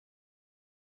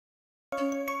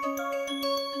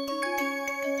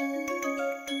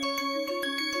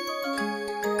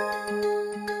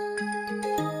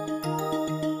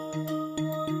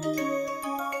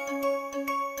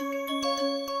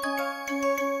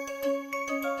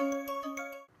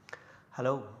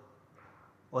Hello,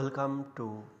 welcome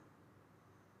to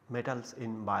Metals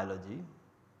in Biology.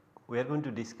 We are going to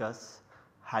discuss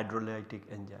hydrolytic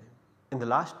enzyme. In the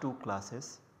last two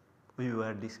classes, we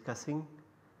were discussing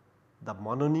the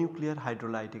mononuclear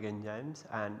hydrolytic enzymes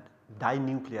and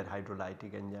dinuclear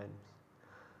hydrolytic enzymes.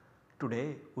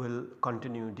 Today, we will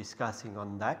continue discussing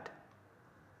on that.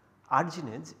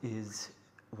 Arginase is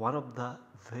one of the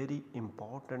very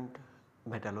important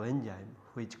metalloenzyme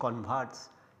which converts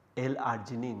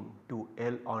L-arginine to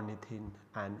L-ornithine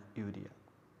and urea.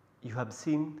 You have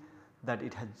seen that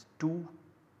it has two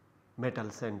metal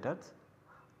centers.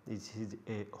 This is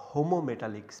a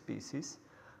homometallic species.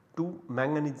 Two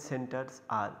manganese centers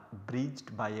are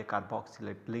bridged by a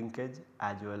carboxylate linkage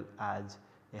as well as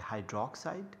a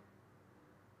hydroxide.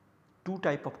 Two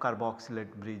type of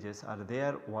carboxylate bridges are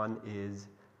there. One is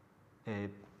a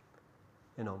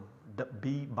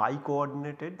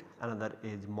bi-coordinated, another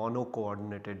is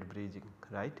mono-coordinated bridging,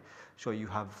 right. So, you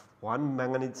have one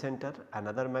manganese center,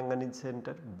 another manganese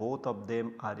center, both of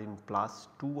them are in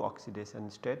 +2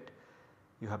 oxidation state.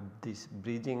 You have this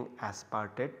bridging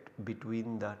aspartate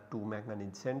between the two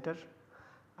manganese center,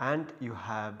 and you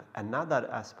have another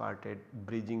aspartate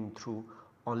bridging through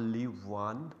only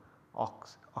one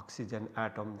oxygen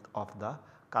atom of the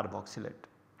carboxylate.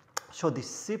 So,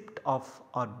 this shift of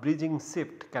or bridging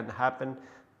shift can happen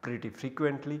pretty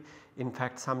frequently. In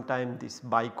fact, sometimes this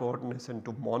bi-coordination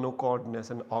to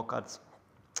mono-coordination occurs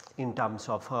in terms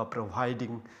of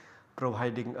providing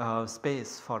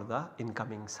space for the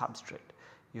incoming substrate.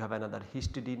 You have another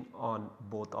histidine on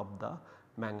both of the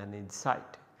manganese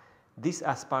side. This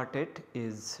aspartate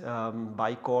is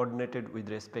bi-coordinated with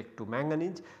respect to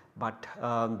manganese, but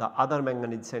the other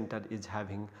manganese center is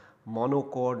having mono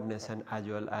coordination as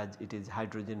well as it is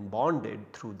hydrogen bonded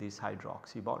through this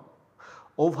hydroxy bond.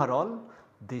 Overall,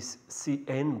 this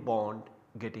CN bond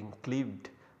getting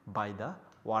cleaved by the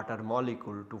water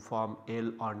molecule to form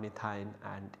L-ornithine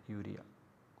and urea.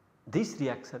 This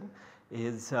reaction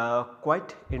is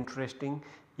quite interesting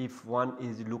if one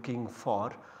is looking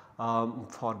for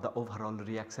the overall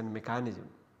reaction mechanism.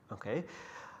 Okay.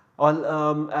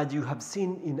 As you have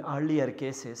seen in earlier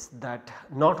cases that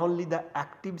not only the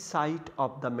active site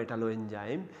of the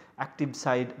metalloenzyme, active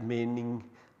site meaning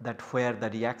that where the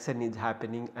reaction is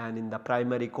happening, and in the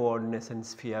primary coordination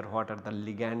sphere what are the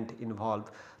ligand involved,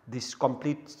 this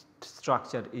complete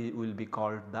structure will be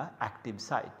called the active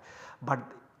site.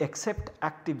 But except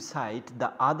active site,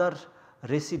 the other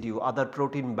residue, other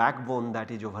protein backbone that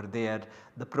is over there,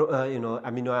 the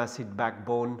amino acid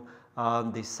backbone,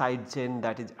 the side chain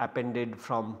that is appended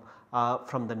from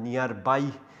the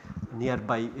nearby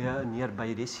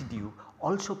residue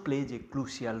also plays a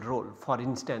crucial role. For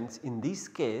instance, in this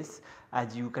case,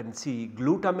 as you can see,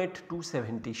 glutamate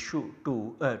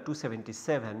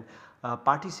 277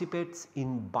 participates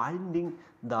in binding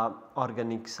the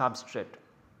organic substrate.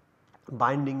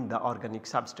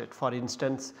 For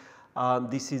instance,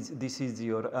 this is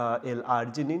your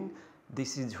L-arginine.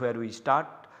 This is where we start.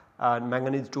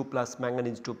 Manganese 2 plus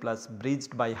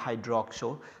bridged by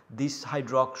hydroxo. This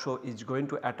hydroxo is going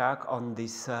to attack on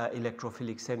this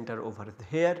electrophilic center over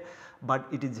here, but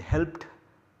it is helped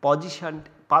positioned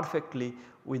perfectly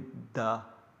with the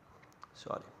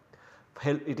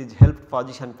with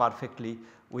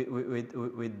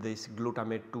this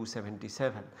glutamate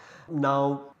 277.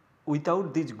 Now,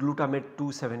 without this glutamate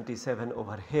 277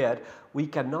 over here, we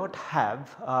cannot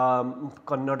have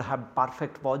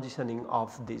perfect positioning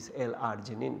of this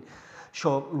L-arginine.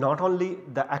 So, not only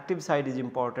the active site is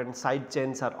important, side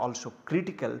chains are also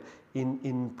critical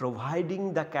in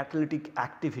providing the catalytic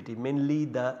activity, mainly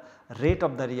the rate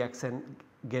of the reaction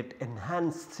get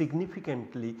enhanced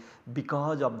significantly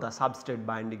because of the substrate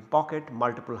binding pocket,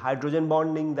 multiple hydrogen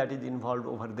bonding that is involved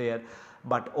over there.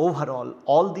 But overall,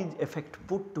 all these effects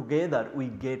put together, we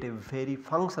get a very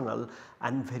functional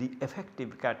and very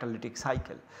effective catalytic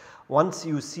cycle. Once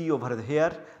you see over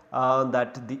here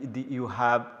that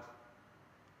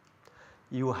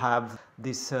you have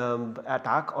this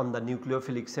attack on the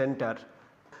nucleophilic center,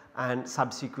 and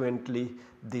subsequently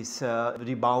this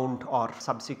rebound or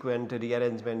subsequent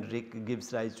rearrangement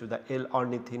gives rise to the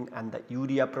L-ornithine and the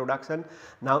urea production.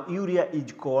 Now, urea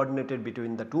is coordinated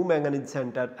between the two manganese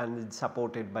center and is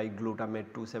supported by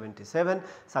glutamate 277.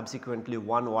 Subsequently,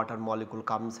 one water molecule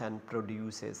comes and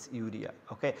produces urea,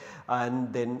 okay.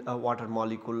 And then a water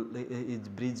molecule is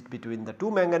bridged between the two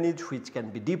manganese, which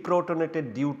can be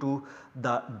deprotonated due to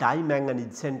the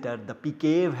dimanganese center. The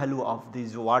pKa value of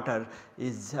this water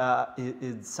is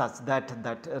such that the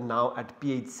that now at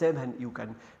pH 7 you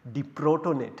can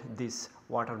deprotonate this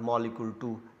water molecule to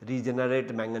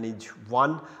regenerate manganese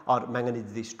 1 or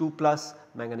manganese this 2 plus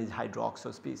manganese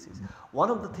hydroxide species. One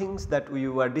of the things that we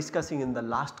were discussing in the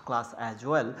last class as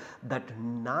well, that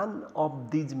none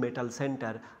of these metal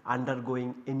center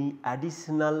undergoing any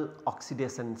additional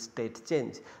oxidation state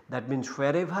change. That means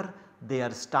wherever they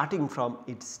are starting from,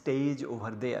 it stays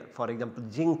over there. For example,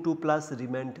 zinc 2 plus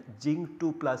remained zinc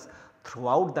 2 plus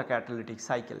throughout the catalytic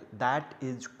cycle. That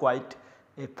is quite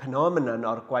a phenomenon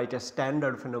or quite a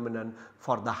standard phenomenon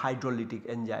for the hydrolytic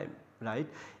enzyme, right.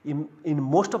 In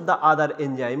most of the other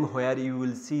enzyme where you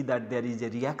will see that there is a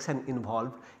reaction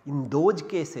involved, in those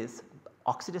cases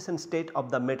oxidation state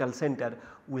of the metal center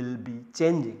will be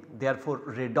changing. Therefore,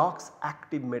 redox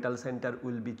active metal center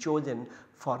will be chosen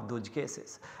for those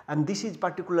cases, and this is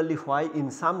particularly why in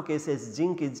some cases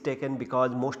zinc is taken,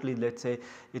 because mostly let us say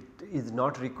it is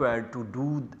not required to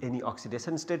do any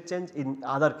oxidation state change. In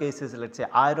other cases let us say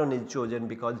iron is chosen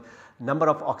because number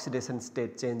of oxidation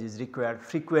state change is required.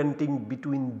 Frequenting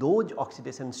between those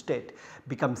oxidation state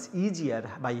becomes easier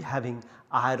by having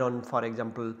iron, for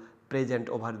example, present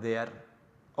over there,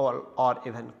 or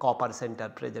even copper center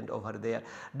present over there,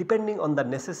 depending on the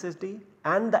necessity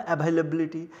and the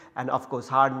availability, and of course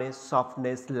hardness,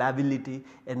 softness, lability,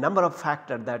 a number of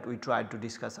factors that we tried to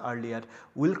discuss earlier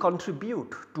will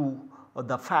contribute to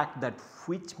the fact that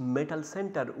which metal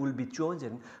center will be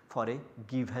chosen for a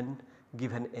given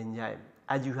enzyme.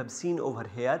 As you have seen over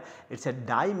here, it is a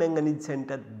dimanganese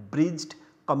center bridged,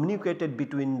 communicated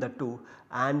between the two,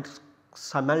 and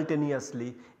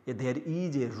simultaneously there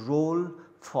is a role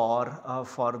for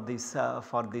this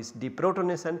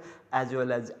deprotonation as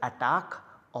well as attack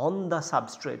on the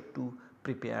substrate to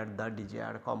prepare the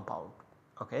desired compound.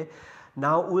 Okay.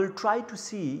 Now we will try to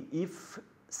see if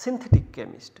synthetic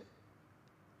chemist,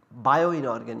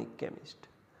 bioinorganic chemist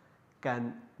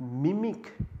can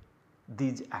mimic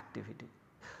these activities.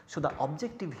 So the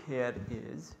objective here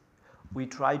is we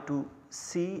try to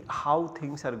see how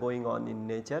things are going on in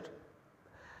nature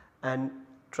and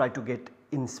try to get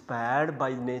inspired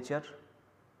by nature,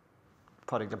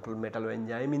 for example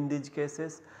metalloenzyme in these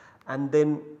cases, and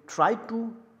then try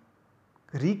to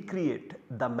recreate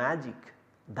the magic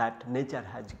that nature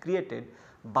has created,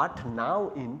 but now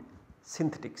in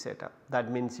synthetic setup.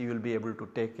 That means you will be able to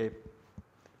take a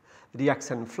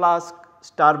reaction flask,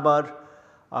 starburst,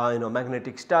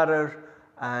 magnetic stirrer,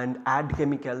 and add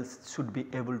chemicals, should be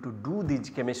able to do this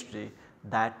chemistry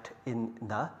that in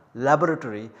the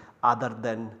laboratory other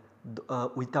than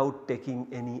without taking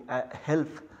any help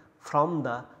from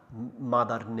the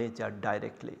mother nature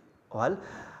directly. Well,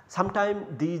 sometimes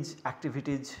these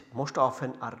activities most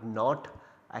often are not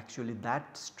actually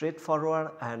that straightforward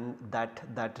and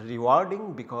that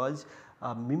rewarding, because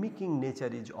mimicking nature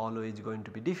is always going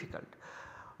to be difficult.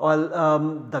 Well,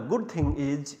 the good thing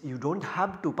is you do not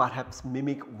have to perhaps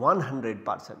mimic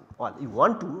 100%. Well, you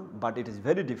want to, but it is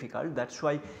very difficult. That is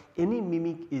why any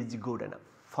mimic is good enough.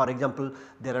 For example,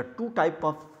 there are two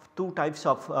types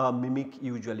of mimic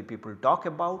usually people talk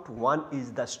about. One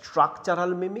is the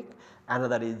structural mimic,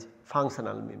 another is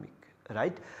functional mimic,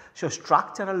 right. So,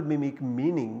 structural mimic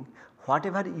meaning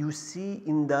whatever you see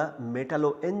in the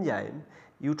metalloenzyme,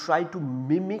 you try to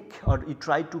mimic or you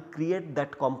try to create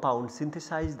that compound,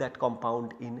 synthesize that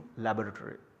compound in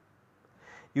laboratory.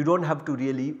 You do not have to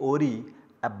really worry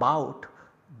about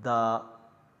the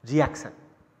reaction.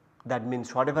 That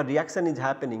means whatever reaction is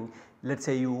happening, let us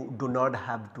say you do not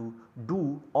have to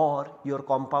do, or your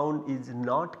compound is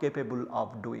not capable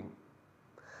of doing.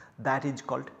 That is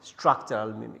called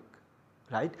structural mimic,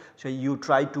 right. So, you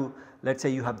try to, let us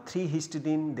say you have 3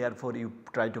 histidine, therefore you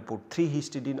try to put 3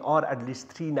 histidine or at least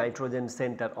 3 nitrogen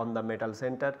center on the metal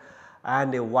center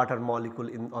and a water molecule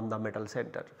on the metal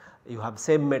center. You have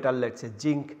same metal, let us say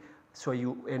zinc, so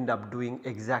you end up doing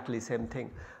exactly same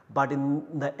thing, but in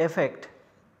the effect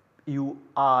you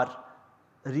are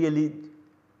really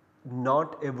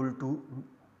not able to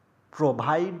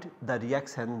provide the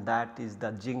reaction that is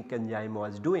the zinc enzyme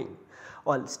was doing.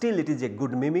 Well, still it is a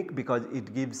good mimic because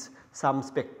it gives some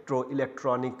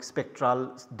electronic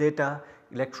spectral data,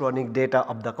 electronic data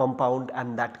of the compound,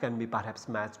 and that can be perhaps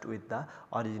matched with the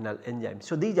original enzyme.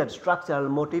 So, these are structural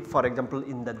motif. For example,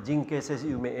 in the zinc cases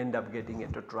you may end up getting a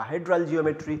tetrahedral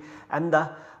geometry, and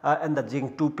the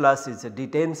zinc 2 plus is a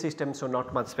D10 system. So,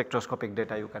 not much spectroscopic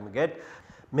data you can get.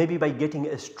 Maybe by getting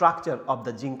a structure of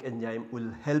the zinc enzyme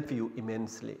will help you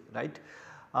immensely, right.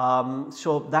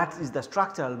 So that is the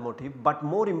structural motive, but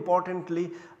more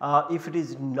importantly if it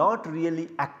is not really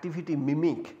activity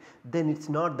mimic, then it is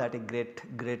not that a great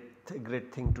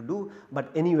thing to do, but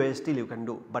anyway still you can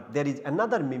do. But there is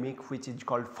another mimic which is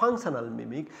called functional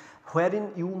mimic,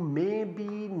 wherein you may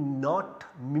be not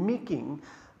mimicking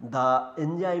the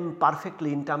enzyme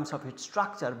perfectly in terms of its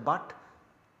structure, but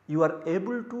you are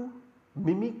able to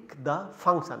mimic the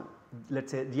function, let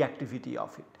us say reactivity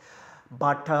of it.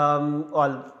 But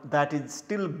well, that is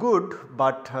still good,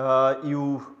 but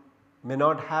you may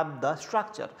not have the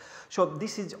structure. So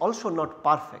this is also not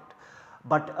perfect,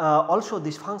 but also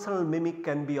this functional mimic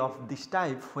can be of this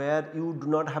type where you do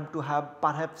not have to have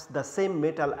perhaps the same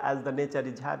metal as the nature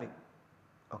is having.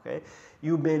 Okay.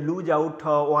 You may lose out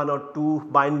one or two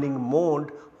binding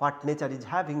mode what nature is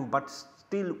having, but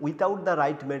still without the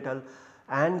right metal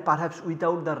and perhaps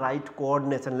without the right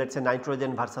coordination, let us say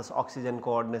nitrogen versus oxygen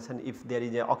coordination. If there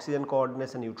is a oxygen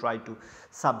coordination, you try to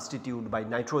substitute by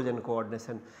nitrogen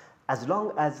coordination. As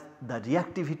long as the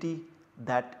reactivity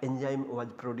that enzyme was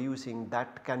producing,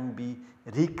 that can be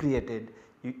recreated,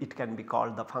 it can be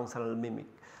called the functional mimic.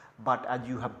 But as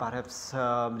you have perhaps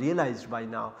realized by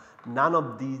now, none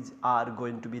of these are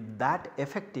going to be that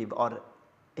effective or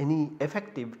any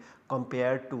effective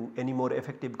compared to any more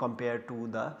effective compared to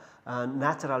the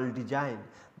natural design.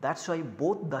 That is why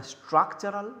both the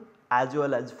structural as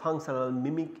well as functional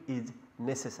mimic is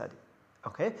necessary.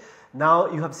 Okay.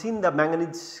 Now you have seen the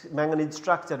manganese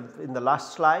structure in the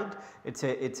last slide. It's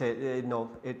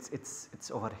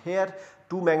over here.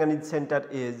 2 manganese center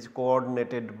is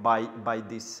coordinated by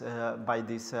this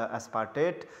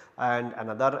aspartate and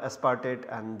another aspartate,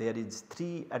 and there is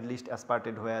 3 at least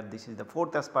aspartate where this is the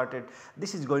 4th aspartate.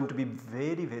 This is going to be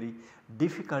very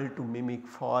difficult to mimic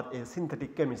for a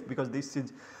synthetic chemist, because this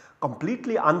is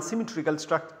completely unsymmetrical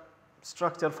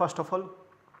structure first of all,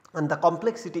 and the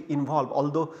complexity involved,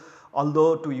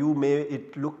 although to you may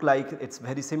it look like it is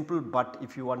very simple, but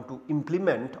if you want to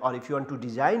implement or if you want to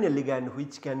design a ligand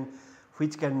which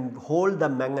can hold the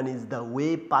manganese the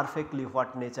way perfectly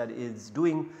what nature is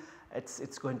doing, it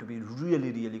is going to be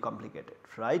really complicated,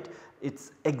 right.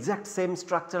 Its exact same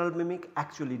structural mimic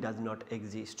actually does not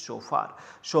exist so far.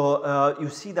 So you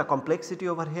see the complexity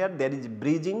over here, there is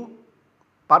bridging,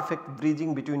 perfect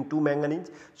bridging between 2 manganese.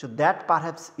 So that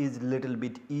perhaps is little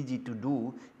bit easy to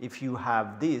do if you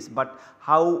have this, but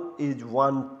how is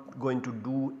one going to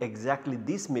do exactly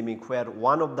this mimic where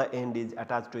one of the end is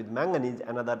attached with manganese,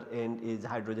 another end is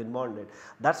hydrogen bonded?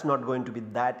 That is not going to be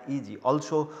that easy.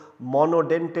 Also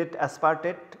monodentate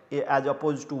aspartate as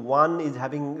opposed to one is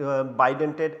having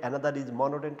bidentate, another is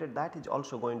monodentate, that is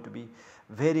also going to be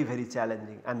very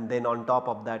challenging. And then on top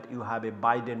of that you have a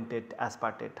bidentate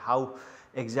aspartate. How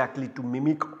exactly to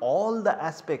mimic all the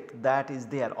aspect that is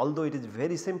there, although it is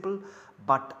very simple,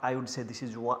 but I would say this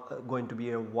is going to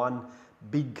be a one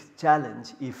big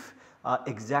challenge if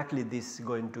exactly this is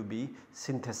going to be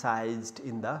synthesized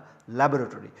in the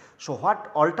laboratory. So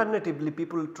what alternatively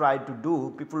people try to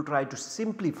do, people try to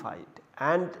simplify it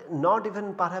and not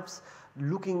even perhaps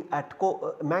looking at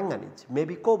manganese,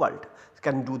 maybe cobalt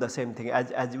can do the same thing,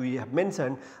 as we have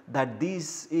mentioned that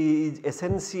this is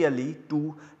essentially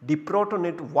to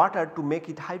deprotonate water to make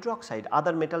it hydroxide,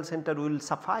 other metal center will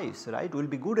suffice, right, will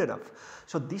be good enough.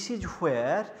 So this is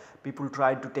where people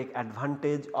try to take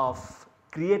advantage of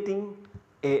creating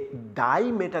a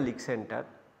dimetallic center,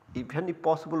 even if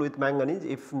possible with manganese,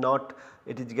 if not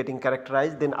it is getting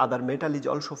characterized then other metal is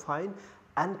also fine,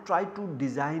 and try to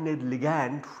design a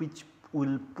ligand which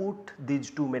will put these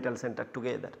 2 metal center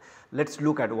together. Let us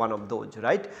look at one of those,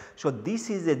 right. So this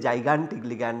is a gigantic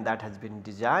ligand that has been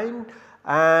designed,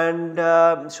 and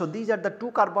so these are the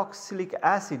 2 carboxylic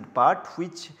acid part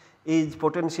which is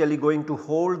potentially going to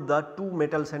hold the 2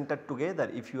 metal center together.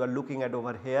 If you are looking at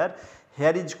over here,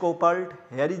 here is cobalt,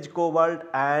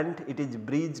 and it is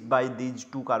bridged by these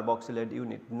 2 carboxylate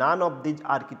unit. None of these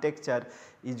architecture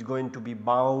is going to be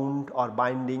bound or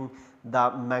binding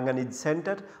the manganese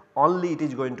center, only it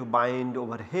is going to bind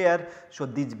over here. So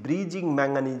this bridging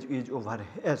manganese is over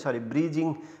here,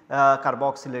 bridging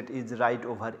carboxylate is right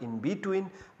over in between,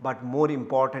 but more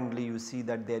importantly you see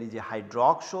that there is a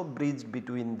hydroxo bridge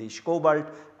between this cobalt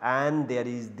and there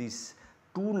is this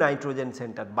 2 nitrogen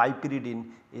center, bipyridine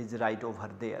is right over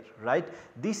there, right.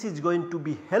 This is going to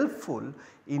be helpful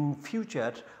in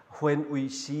future when we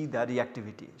see the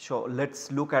reactivity. So let us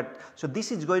look at, so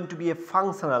this is going to be a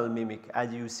functional mimic,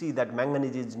 as you see that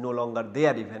manganese is no longer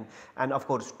there even, and of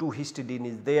course 2 histidine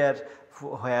is there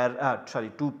where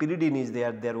 2 pyridine is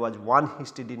there, there was 1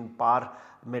 histidine per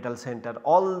metal center,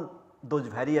 all those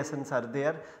variations are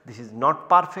there. This is not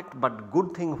perfect, but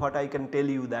good thing what I can tell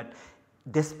you that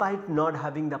despite not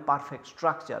having the perfect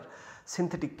structure,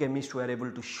 synthetic chemists were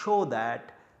able to show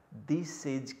that this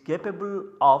is capable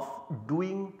of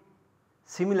doing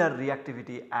similar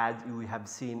reactivity as we have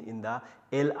seen in the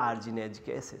L-arginase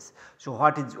cases. So,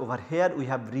 what is over here we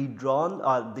have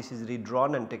redrawn, this is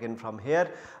redrawn and taken from here.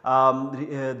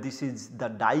 This is the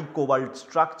dicobalt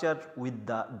structure with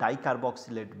the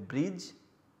dicarboxylate bridge.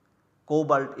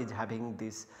 Cobalt is having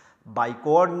this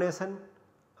bicoordination.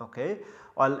 Okay.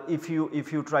 Well, if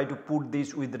you try to put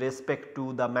this with respect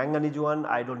to the manganese one,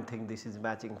 I do not think this is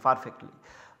matching perfectly.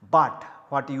 But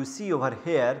what you see over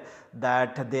here,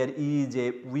 that there is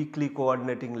a weakly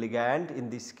coordinating ligand, in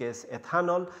this case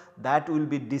ethanol, that will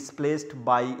be displaced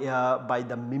by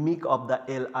the mimic of the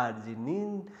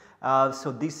L-arginine.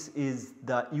 So, this is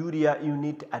the urea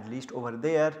unit at least over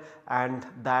there, and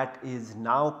that is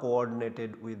now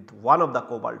coordinated with one of the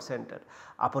cobalt center.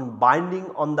 Upon binding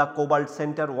on the cobalt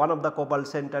center, one of the cobalt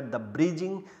center, the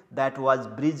bridging, that was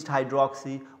bridged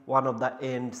hydroxy, one of the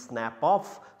ends snap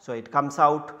off. So, it comes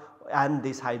out, and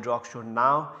this hydroxide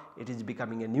now it is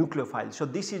becoming a nucleophile. So,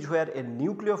 this is where a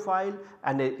nucleophile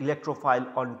and a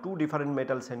electrophile on two different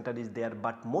metal center is there,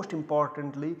 but most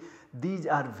importantly these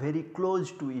are very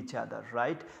close to each other,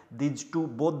 right. These two,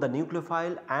 both the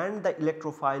nucleophile and the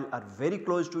electrophile, are very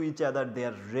close to each other, they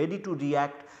are ready to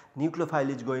react. Nucleophile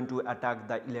is going to attack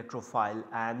the electrophile,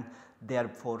 and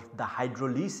therefore the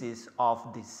hydrolysis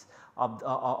of this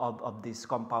this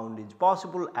compound is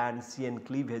possible, and CN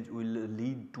cleavage will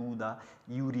lead to the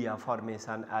urea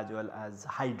formation as well as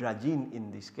hydrazine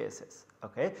in these cases.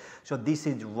 Okay. So, this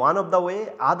is one of the way.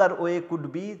 Other way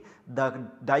could be the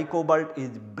dicobalt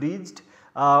is bridged,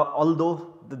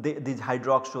 although this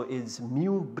hydroxo is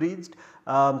mu bridged.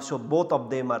 So, both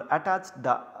of them are attached.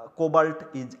 The cobalt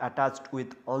is attached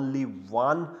with only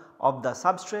one of the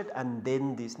substrate, and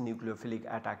then this nucleophilic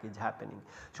attack is happening.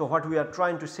 So, what we are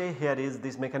trying to say here is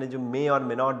this mechanism may or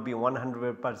may not be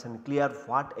 100% clear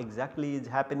what exactly is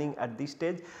happening at this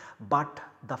stage, but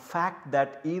the fact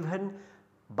that even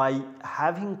by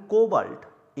having cobalt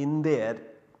in there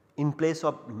in place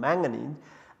of manganese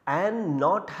and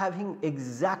not having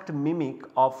exact mimic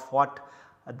of what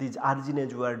these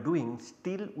arginase were doing,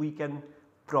 still we can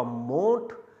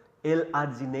promote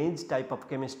L-arginase type of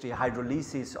chemistry,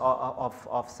 hydrolysis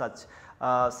of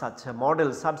such a model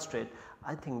substrate.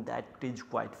 I think that is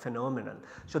quite phenomenal.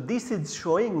 So, this is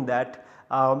showing that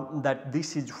that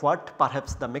this is what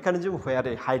perhaps the mechanism where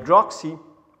a hydroxy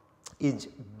is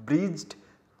bridged,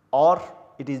 or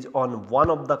it is on one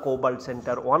of the cobalt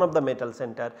center, one of the metal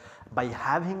center. By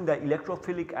having the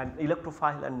electrophilic and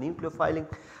electrophile and nucleophilic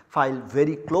file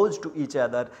very close to each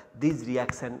other, these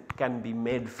reaction can be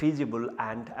made feasible,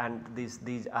 and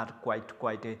these are quite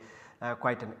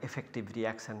an effective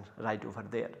reaction right over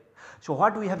there. So,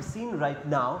 what we have seen right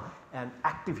now, an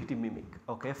activity mimic,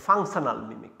 okay, functional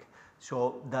mimic.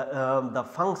 So, the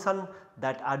function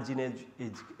that arginase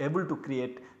is able to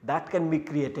create, that can be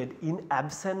created in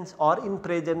absence or in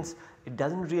presence, it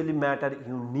does not really matter.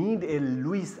 You need a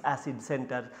Lewis acid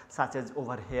center, such as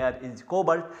over here is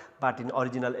cobalt, but in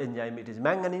original enzyme it is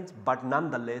manganese, but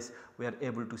nonetheless we are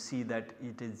able to see that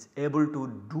it is able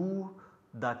to do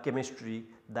the chemistry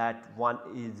that one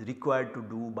is required to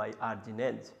do by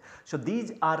arginase. So,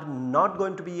 these are not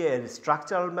going to be a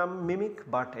structural mimic,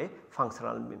 but a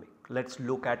functional mimic. Let us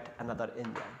look at another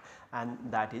enzyme, and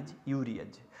that is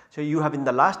urease. So, you have in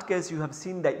the last case you have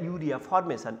seen the urea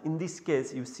formation. In this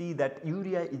case you see that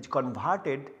urea is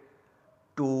converted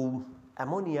to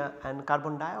ammonia and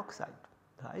carbon dioxide,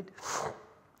 right.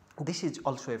 This is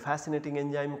also a fascinating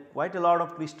enzyme, quite a lot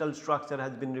of crystal structure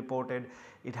has been reported,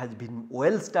 it has been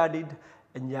well studied,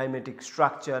 enzymatic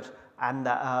structure and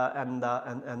the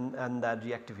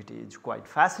reactivity is quite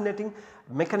fascinating.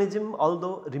 Mechanism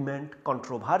although remained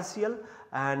controversial,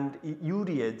 and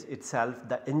urease itself,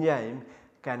 the enzyme,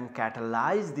 can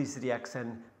catalyze this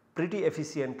reaction pretty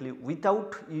efficiently.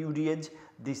 Without urease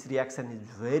this reaction is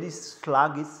very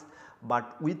sluggish,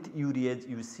 but with urease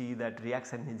you see that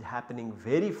reaction is happening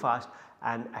very fast,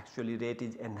 and actually rate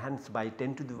is enhanced by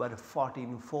 10 to the power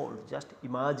 14 fold. Just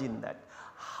imagine that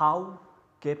how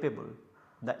capable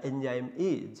the enzyme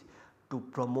is to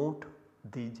promote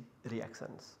these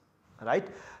reactions, right.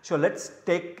 So, let us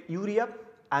take urea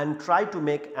and try to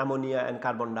make ammonia and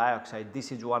carbon dioxide.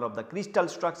 This is one of the crystal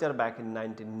structure back in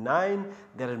 1909.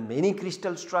 There are many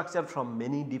crystal structure from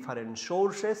many different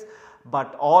sources,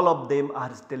 but all of them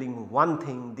are telling one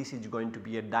thing, this is going to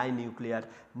be a dinuclear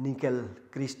nickel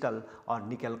crystal or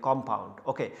nickel compound.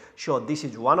 Okay. So, this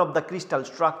is one of the crystal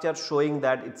structure showing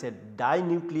that it is a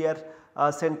dinuclear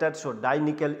center. So,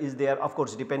 dinickel is there, of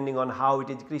course depending on how it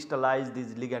is crystallized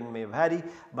this ligand may vary,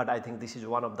 but I think this is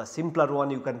one of the simpler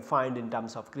one you can find in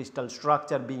terms of crystal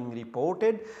structure being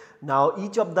reported. Now,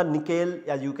 each of the nickel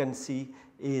as you can see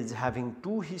is having 2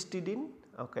 histidine.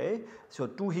 Okay. So,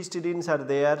 2 histidines are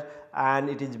there and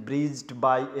it is bridged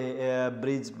by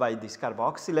this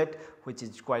carboxylate, which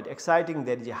is quite exciting.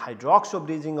 There is a hydroxo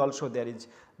bridging also, there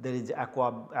is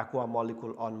aqua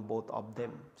molecule on both of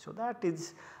them. So, that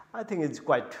is I think it is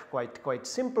quite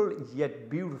simple yet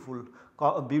beautiful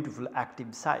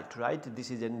active site, right.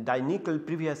 This is in dinickel.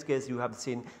 Previous case you have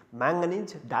seen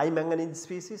manganese, dimanganese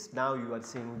species, now you are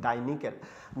seeing dinickel.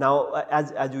 Now,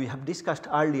 as we have discussed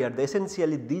earlier,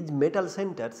 essentially these metal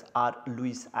centers are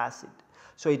Lewis acid.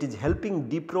 So, it is helping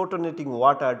deprotonating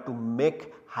water to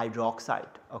make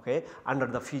hydroxide, okay, under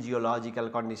the physiological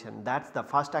condition. That is the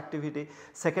first activity.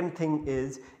 Second thing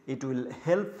is it will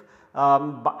help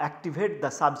activate the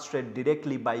substrate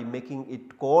directly by making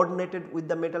it coordinated with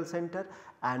the metal center,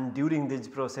 and during this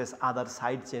process other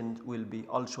side chains will be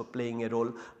also playing a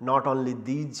role, not only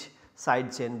these side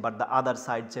chain, but the other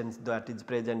side chains that is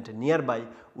present nearby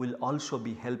will also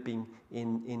be helping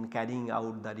in carrying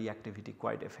out the reactivity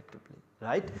quite effectively,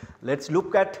 right. Let us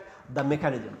look at the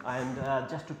mechanism, and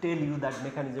just to tell you that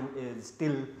mechanism is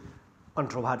still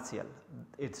controversial,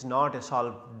 it is not a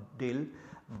solved deal,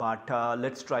 but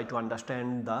let us try to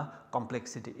understand the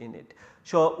complexity in it.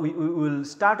 So, we will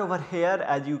start over here.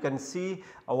 As you can see,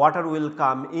 water will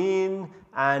come in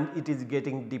and it is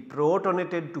getting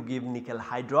deprotonated to give nickel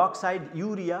hydroxide,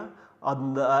 urea.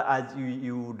 On the, as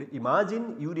you would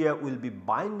imagine, urea will be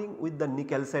binding with the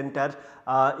nickel center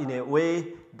in a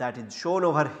way that is shown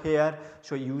over here.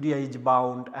 So, urea is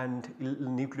bound and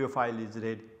nucleophile is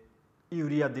red.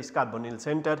 Urea, this carbonyl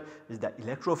center is the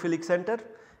electrophilic center.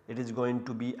 It is going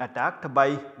to be attacked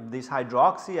by this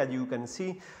hydroxy as you can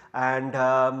see, and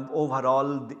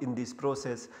overall in this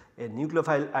process a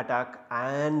nucleophile attack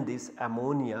and this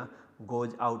ammonia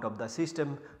goes out of the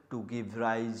system to give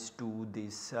rise to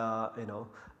this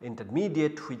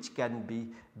intermediate, which can be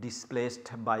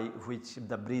displaced by which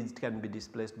the bridge can be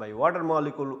displaced by water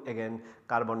molecule, again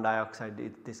carbon dioxide,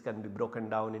 this can be broken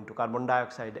down into carbon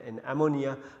dioxide and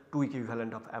ammonia. 2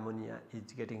 equivalent of ammonia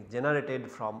is getting generated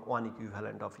from 1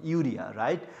 equivalent of urea,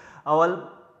 right.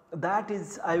 Well, that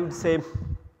is I would say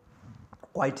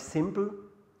quite simple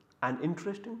and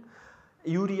interesting.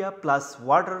 Urea plus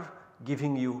water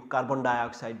giving you carbon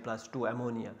dioxide plus 2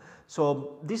 ammonia.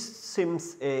 So, this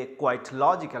seems a quite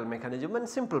logical mechanism and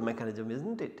simple mechanism, is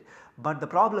not it? But the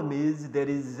problem is there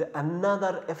is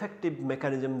another effective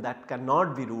mechanism that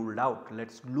cannot be ruled out. Let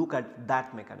us look at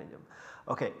that mechanism.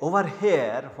 Okay, over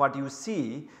here what you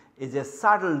see is a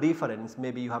subtle difference,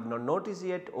 maybe you have not noticed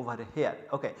yet over here.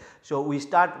 Okay. So, we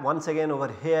start once again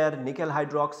over here, nickel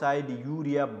hydroxide,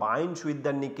 urea binds with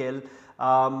the nickel.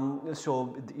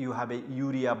 So, you have a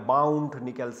urea bound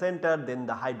nickel center, then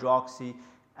the hydroxy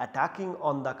attacking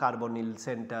on the carbonyl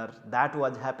center, that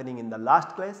was happening in the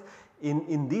last class.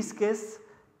 In this case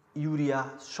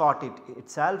urea shot it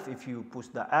itself, if you push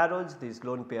the arrows this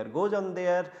lone pair goes on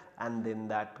there and then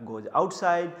that goes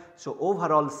outside. So,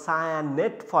 overall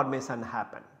cyanate formation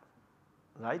happen,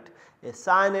 right, a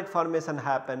cyanate formation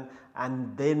happen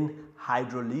and then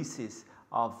hydrolysis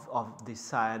of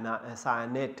this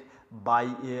cyanate by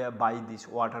this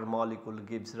water molecule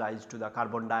gives rise to the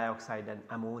carbon dioxide and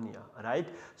ammonia, right.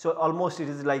 So, almost it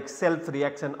is like self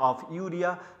reaction of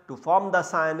urea to form the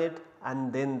cyanate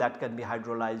and then that can be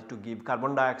hydrolyzed to give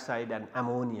carbon dioxide and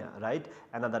ammonia, right,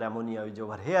 another ammonia is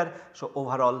over here. So,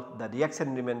 overall the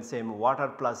reaction remains same, water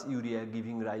plus urea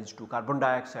giving rise to carbon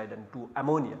dioxide and to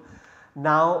ammonia.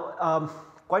 Now,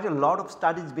 quite a lot of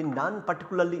studies been done,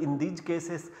 particularly in these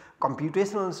cases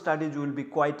computational studies will be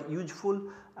quite useful,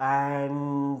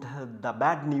 and the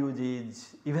bad news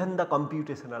is even the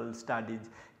computational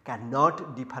studies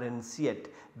cannot differentiate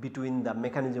between the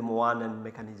mechanism 1 and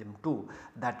mechanism 2.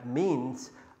 That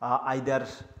means either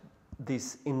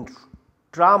this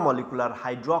intramolecular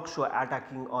hydroxo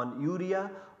attacking on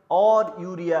urea or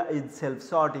urea is self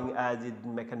sorting as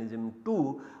in mechanism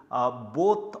 2,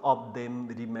 both of them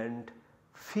remained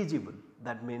feasible.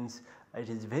 That means it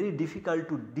is very difficult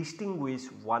to distinguish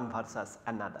one versus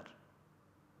another,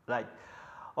 right.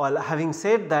 Well, having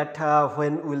said that,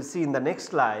 when we will see in the next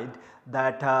slide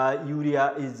that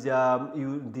urea is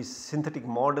this synthetic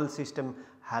model system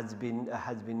has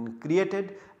been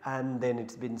created and then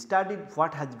it has been studied.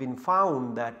 What has been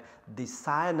found that the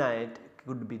cyanide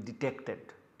could be detected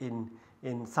in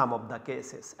some of the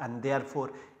cases, and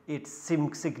therefore it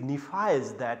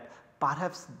signifies that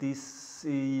perhaps this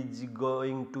is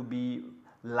going to be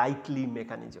likely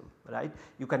mechanism, right.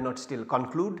 You cannot still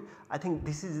conclude. I think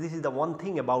this is the one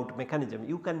thing about mechanism,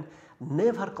 you can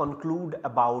never conclude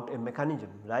about a mechanism,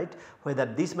 right. Whether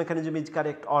this mechanism is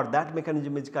correct or that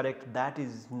mechanism is correct, that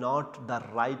is not the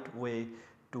right way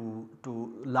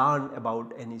to learn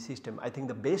about any system. I think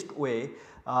the best way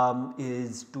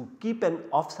is to keep an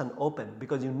option open,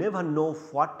 because you never know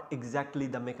what exactly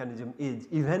the mechanism is.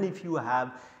 Even if you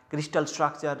have crystal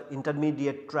structure,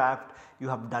 intermediate draft, you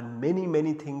have done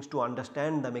many things to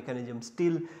understand the mechanism,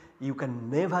 still you can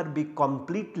never be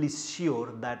completely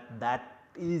sure that that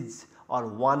is or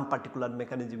one particular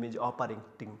mechanism is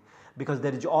operating, because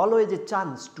there is always a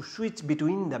chance to switch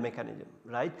between the mechanism,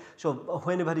 right. So,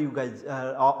 whenever you guys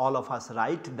all of us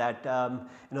write that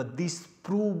this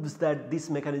proves that this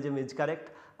mechanism is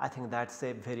correct, I think that is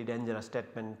a very dangerous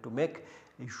statement to make.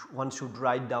 One should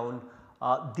write down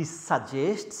this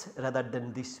suggests rather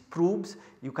than this proves.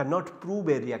 You cannot prove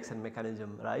a reaction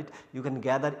mechanism, right. You can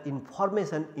gather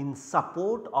information in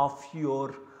support of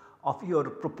your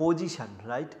proposition,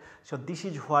 right. So, this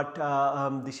is what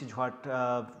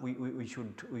we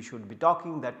should be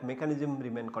talking, that mechanism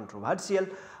remain controversial,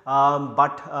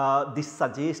 but this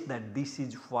suggests that this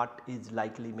is what is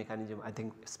likely mechanism. I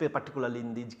think particularly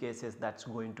in these cases that is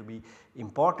going to be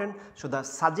important. So, the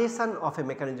suggestion of a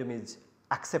mechanism is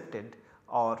accepted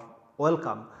or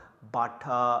welcome, but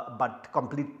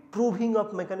complete proving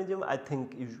of mechanism, I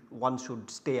think one should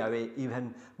stay away,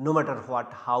 even no matter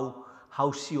what, how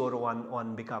sure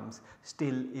one becomes,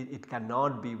 still it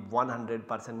cannot be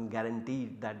 100%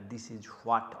 guaranteed that this is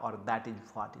what or that is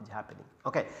what is happening.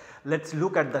 Okay. Let us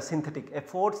look at the synthetic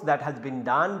efforts that has been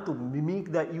done to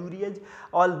mimic the urease.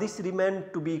 All this remain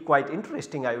to be quite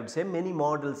interesting, I would say. Many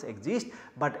models exist,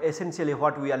 but essentially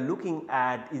what we are looking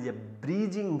at is a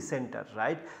bridging center,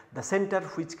 right. The center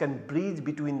which can bridge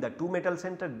between the two metal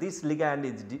center, this ligand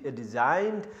is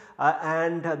designed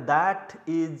and that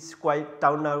is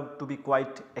turned out to be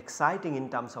quite exciting in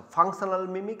terms of functional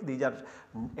mimic. These are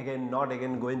not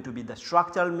going to be the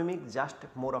structural mimic, just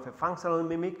more of a functional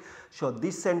mimic. So,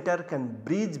 this center can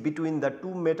bridge between the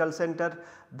two metal center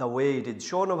the way it is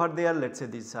shown over there. Let us say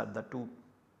these are the two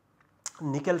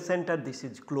nickel center, this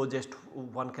is closest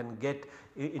one can get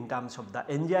in terms of the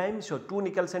enzyme. So, two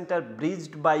nickel center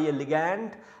bridged by a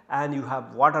ligand and you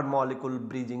have water molecule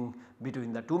bridging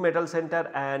between the two metal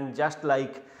center, and just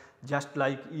like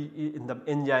in the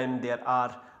enzyme there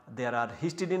are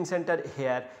histidine center,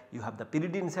 here you have the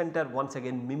pyridine center, once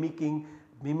again mimicking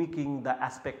the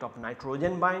aspect of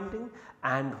nitrogen binding.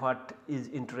 And what is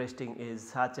interesting is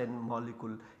such a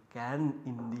molecule can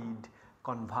indeed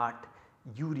convert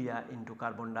urea into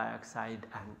carbon dioxide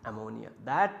and ammonia.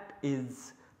 That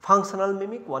is functional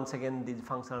mimic. Once again these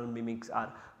functional mimics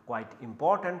are quite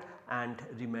important and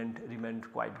remained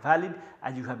quite valid.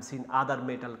 As you have seen, other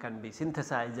metal can be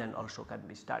synthesized and also can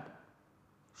be studied.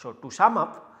 So, to sum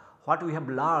up, what we have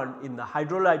learned in the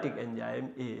hydrolytic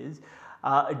enzyme is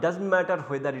it does not matter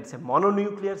whether it is a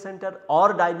mononuclear center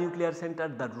or dinuclear center,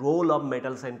 the role of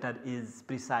metal center is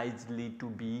precisely to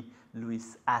be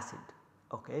Lewis acid.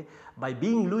 Okay. By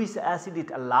being Lewis acid,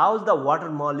 it allows the water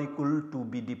molecule to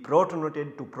be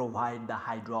deprotonated to provide the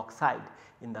hydroxide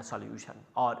in the solution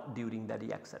or during the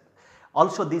reaction.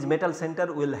 Also, this metal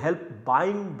center will help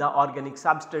bind the organic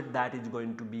substrate that is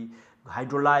going to be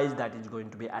hydrolyzed, that is going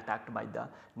to be attacked by the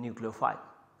nucleophile,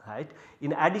 right.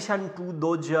 In addition to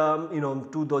those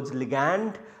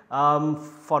ligand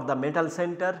for the metal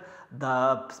center,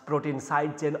 the protein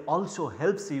side chain also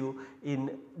helps you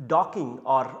in docking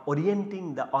or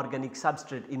orienting the organic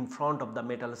substrate in front of the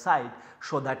metal side,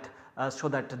 so that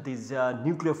this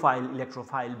nucleophile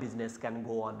electrophile business can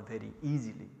go on very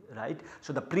easily, right.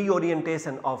 So, the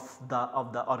pre-orientation of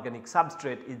the organic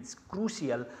substrate is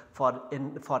crucial for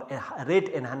rate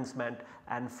enhancement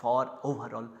and for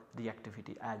overall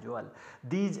reactivity as well.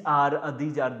 These are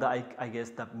the I guess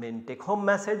the main take home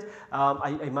message.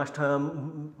 I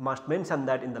must mention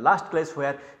that in the last class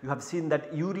where you have seen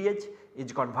that urease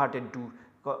is converting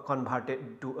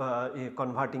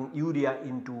urea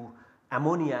into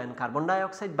ammonia and carbon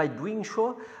dioxide. By doing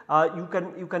so, you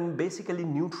can basically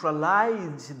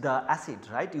neutralize the acid,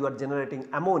 right. You are generating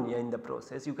ammonia in the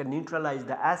process, you can neutralize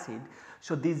the acid.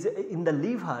 So, this in the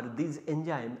liver, this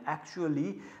enzyme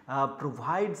actually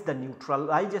provides the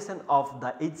neutralization of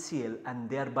the HCl, and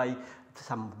thereby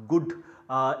some good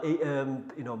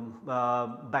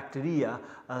bacteria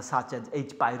such as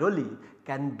H. pylori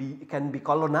can be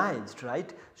colonized,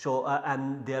 right. So,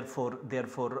 and therefore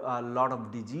a lot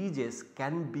of diseases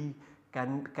can be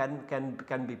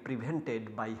can be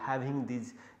prevented by having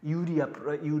these urea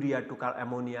to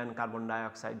ammonia and carbon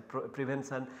dioxide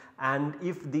prevention. And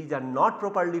if these are not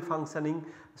properly functioning,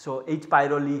 so H.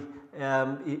 pyrrole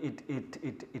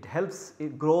it helps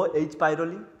it grow H.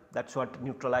 pyrrole. That is what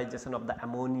neutralization of the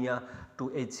ammonia to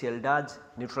HCl does.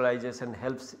 Neutralization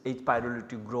helps H. pyrrole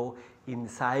to grow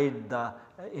inside the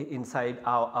inside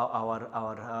our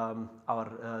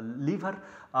liver,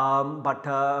 but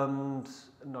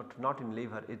not in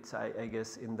liver, it is I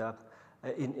guess in the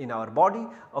in our body,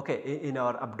 okay, in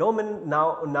our abdomen.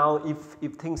 Now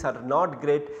if things are not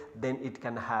great, then it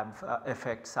can have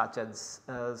effects such as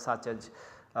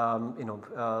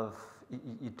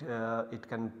it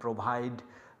can provide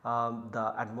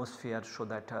the atmosphere so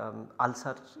that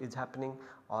ulcer is happening,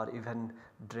 or even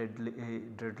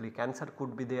deadly cancer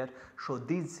could be there. So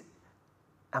these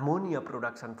ammonia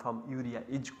production from urea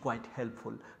is quite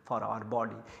helpful for our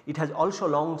body. It has also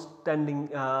long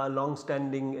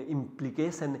standing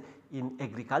implication in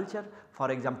agriculture. For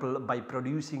example, by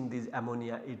producing this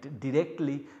ammonia, it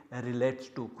directly relates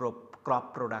to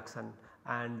crop production.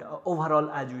 And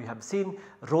overall, as we have seen,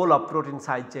 role of protein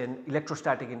side chain,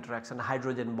 electrostatic interaction,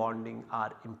 hydrogen bonding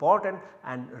are important,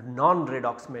 and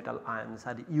non-redox metal ions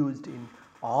are used in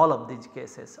all of these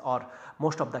cases, or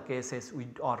most of the cases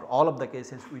or all of the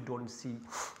cases we do not see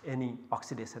any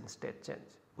oxidation state change.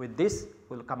 With this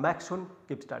we will come back soon.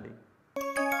 Keep studying.